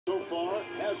far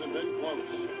hasn't been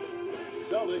close.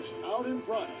 Celtics out in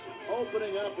front,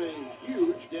 opening up a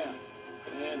huge gap.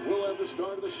 And we'll have the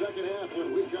start of the second half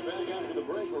when we come back after the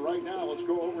break. But right now, let's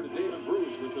go over to David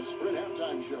Bruce with the Sprint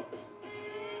Halftime Show.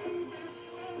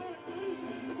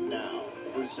 Now,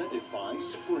 presented by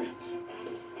Sprint.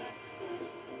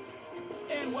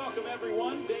 And welcome,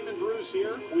 everyone. David Bruce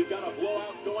here. We've got a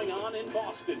blowout going on in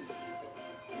Boston.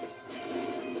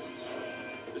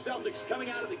 The Celtics coming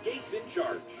out of the gates in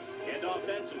charge. And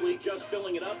offensively, just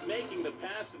filling it up, making the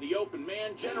pass to the open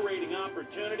man, generating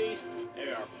opportunities.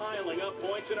 They are piling up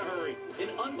points in a hurry. An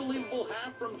unbelievable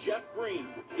half from Jeff Green.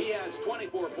 He has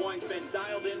 24 points, been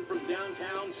dialed in from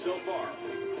downtown so far.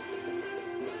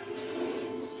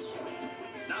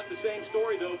 Not the same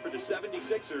story, though, for the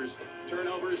 76ers.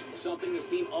 Turnovers, something this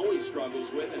team always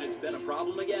struggles with, and it's been a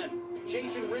problem again.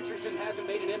 Jason Richardson hasn't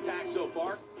made an impact so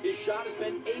far. His shot has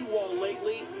been AWOL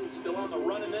lately. Still on the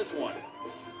run in this one.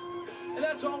 And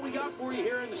that's all we got for you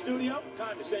here in the studio.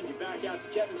 Time to send you back out to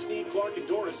Kevin, Steve, Clark, and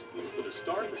Doris for the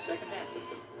start of the second half.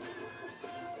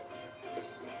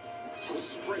 The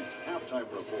Sprint Halftime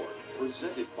Report,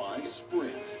 presented by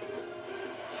Sprint.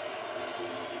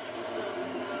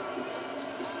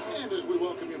 And as we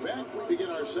welcome you back, we begin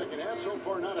our second half. So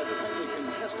far, not a tightly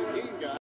contested game, guys.